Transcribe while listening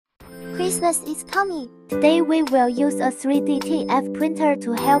Christmas is coming. Today we will use a 3D DTF printer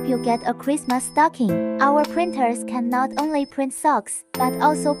to help you get a Christmas stocking. Our printers can not only print socks, but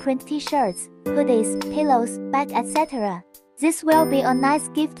also print t-shirts, hoodies, pillows, bag, etc. This will be a nice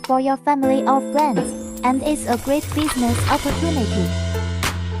gift for your family or friends, and it's a great business opportunity.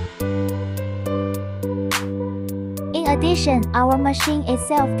 In addition, our machine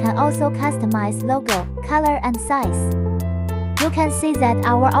itself can also customize logo, color and size. You can see that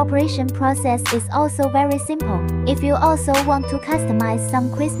our operation process is also very simple. If you also want to customize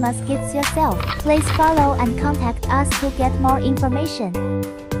some Christmas gifts yourself, please follow and contact us to get more information.